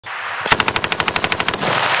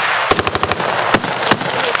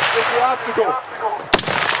obstacle.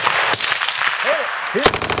 Hit it. Hit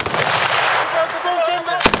it.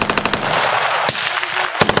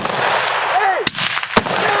 Hey!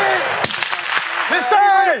 This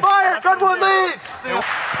time! Fire! Gun one leads!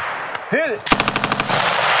 Hit it.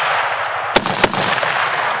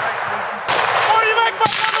 Oh, you make my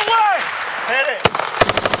on the way! Hit it.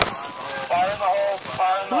 Fire in the hole.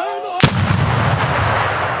 Fire in the hole.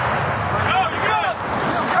 Go, you good!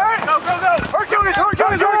 Hey! Go, go, go! Hercules!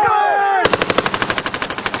 Hercules! Hercules!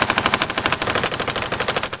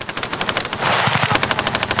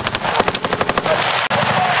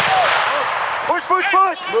 Push, push,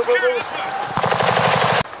 push! Move, move, move.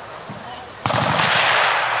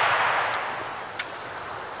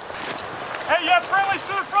 Hey, you have friendlies to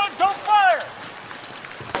the front, don't fire!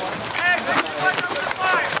 Hey, take the fire over the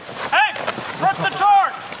fire! Hey, prep the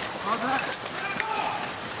charge!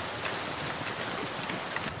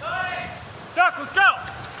 Duck, let's go!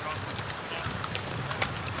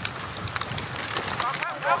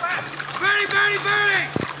 Bernie, Bernie, Bernie!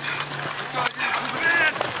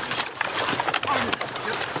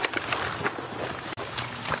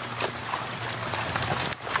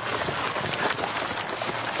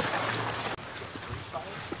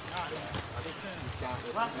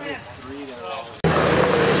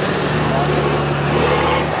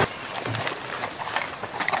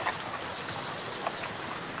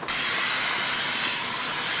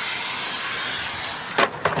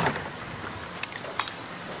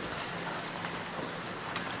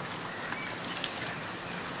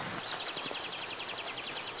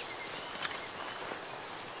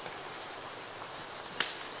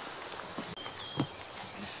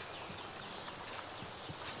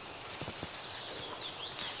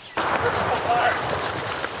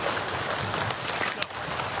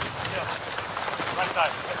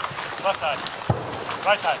 Left side.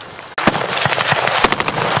 Right side.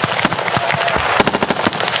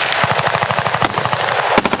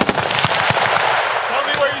 Tell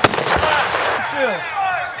me where you see.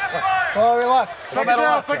 Oh, your left. Second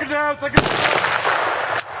down, second down, second down.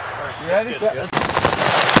 You ready? Yeah.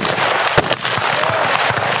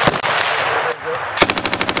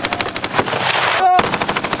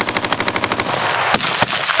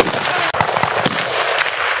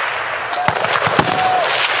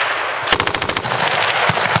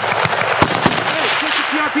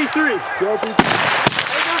 P3. Go P3.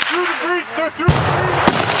 Hey, they're through the breach. They're through the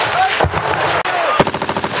breach.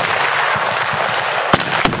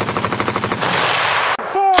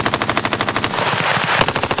 Four.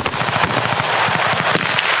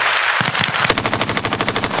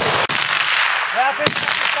 Rapid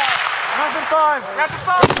five. Rapid five. Rapid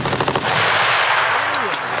five.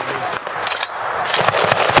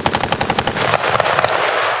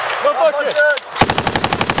 Go butcher.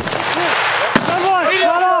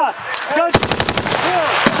 Shut up! Good!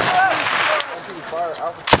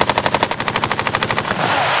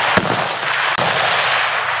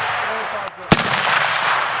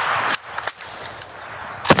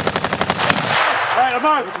 Alright, I'm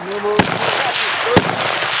on!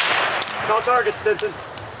 Call target, Stinson.